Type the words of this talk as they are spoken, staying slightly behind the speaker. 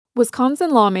Wisconsin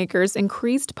lawmakers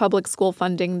increased public school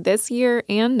funding this year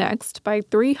and next by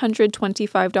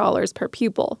 $325 per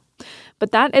pupil.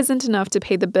 But that isn't enough to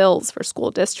pay the bills for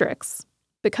school districts.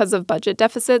 Because of budget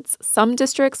deficits, some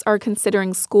districts are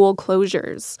considering school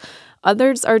closures.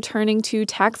 Others are turning to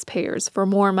taxpayers for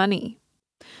more money.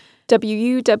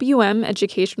 WUWM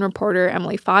education reporter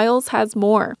Emily Files has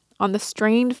more on the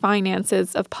strained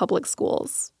finances of public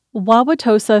schools.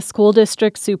 Wauwatosa School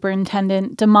District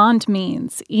Superintendent Demond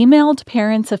Means emailed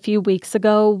parents a few weeks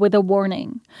ago with a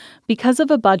warning. Because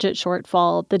of a budget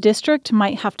shortfall, the district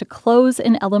might have to close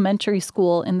an elementary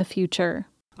school in the future.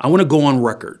 I want to go on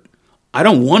record. I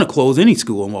don't want to close any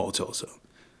school in Wauwatosa.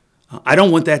 I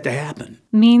don't want that to happen.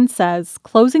 Means says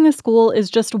closing a school is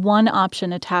just one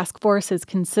option a task force is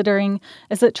considering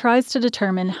as it tries to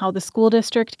determine how the school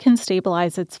district can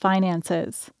stabilize its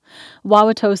finances.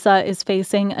 Wauwatosa is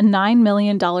facing a $9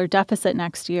 million deficit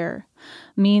next year.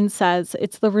 Means says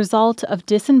it's the result of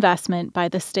disinvestment by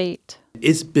the state.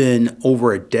 It's been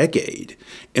over a decade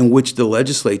in which the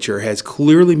legislature has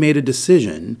clearly made a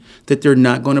decision that they're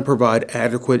not going to provide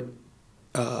adequate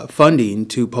funding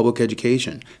to public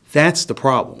education. That's the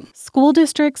problem. School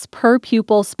districts' per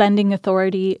pupil spending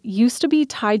authority used to be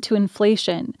tied to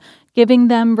inflation, giving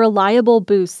them reliable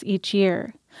boosts each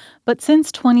year. But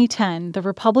since 2010, the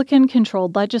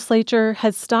Republican-controlled legislature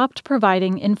has stopped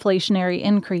providing inflationary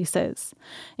increases.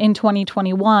 In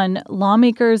 2021,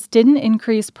 lawmakers didn't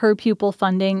increase per-pupil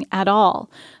funding at all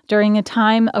during a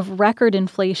time of record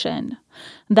inflation.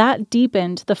 That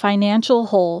deepened the financial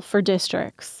hole for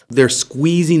districts. They're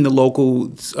squeezing the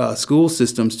local school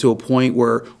systems to a point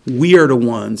where we are the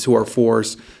ones who are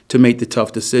forced to make the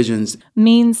tough decisions.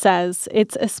 Means says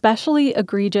it's especially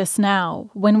egregious now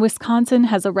when Wisconsin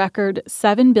has a record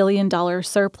 $7 billion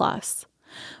surplus.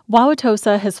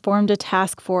 Wauwatosa has formed a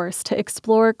task force to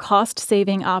explore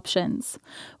cost-saving options.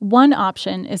 One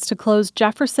option is to close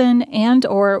Jefferson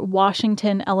and/or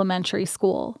Washington Elementary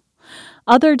School.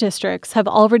 Other districts have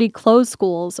already closed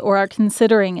schools or are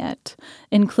considering it,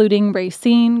 including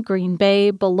Racine, Green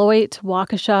Bay, Beloit,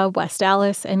 Waukesha, West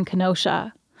Allis, and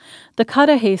Kenosha. The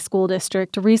Cudahy School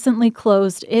District recently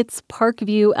closed its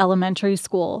Parkview Elementary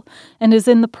School and is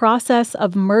in the process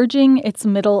of merging its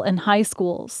middle and high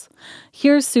schools.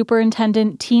 Here's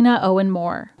Superintendent Tina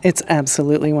Owen-Moore. It's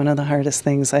absolutely one of the hardest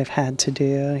things I've had to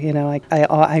do. You know,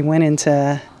 I went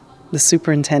into the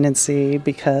superintendency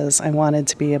because I wanted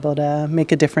to be able to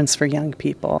make a difference for young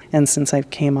people. And since I've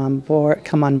come on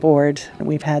board,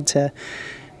 we've had to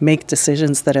make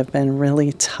decisions that have been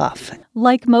really tough.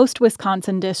 Like most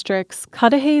Wisconsin districts,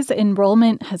 Cudahy's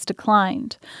enrollment has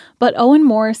declined, but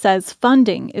Owen-Moore says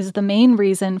funding is the main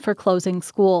reason for closing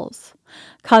schools.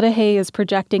 Cudahy is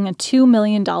projecting a $2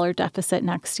 million deficit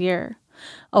next year.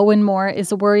 Owen-Moore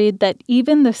is worried that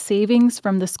even the savings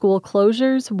from the school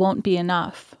closures won't be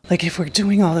enough. Like if we're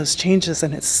doing all those changes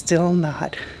and it's still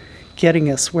not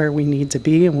getting us where we need to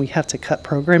be and we have to cut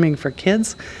programming for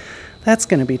kids, that's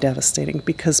going to be devastating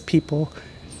because people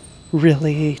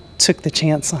really took the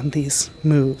chance on these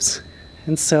moves.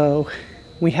 And so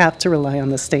we have to rely on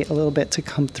the state a little bit to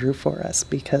come through for us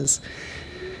because,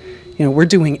 you know, we're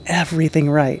doing everything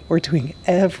right. We're doing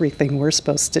everything we're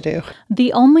supposed to do.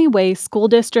 The only way school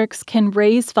districts can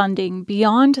raise funding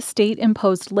beyond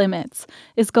state-imposed limits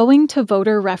is going to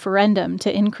voter referendum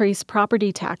to increase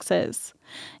property taxes.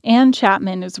 Ann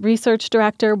Chapman is research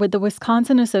director with the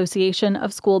Wisconsin Association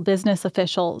of School Business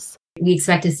Officials. We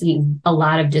expect to see a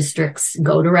lot of districts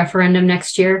go to referendum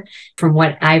next year. From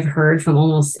what I've heard from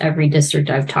almost every district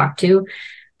I've talked to,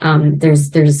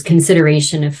 there's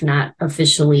consideration, if not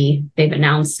officially, they've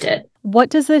announced it. What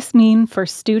does this mean for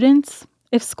students?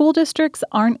 If school districts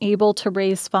aren't able to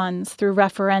raise funds through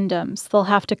referendums, they'll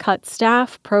have to cut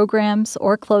staff, programs,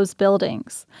 or close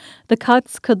buildings. The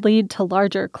cuts could lead to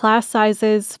larger class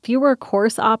sizes, fewer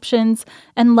course options,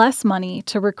 and less money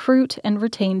to recruit and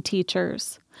retain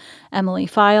teachers. Emily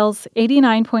Files,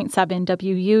 89.7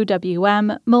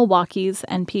 WUWM, Milwaukee's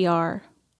NPR.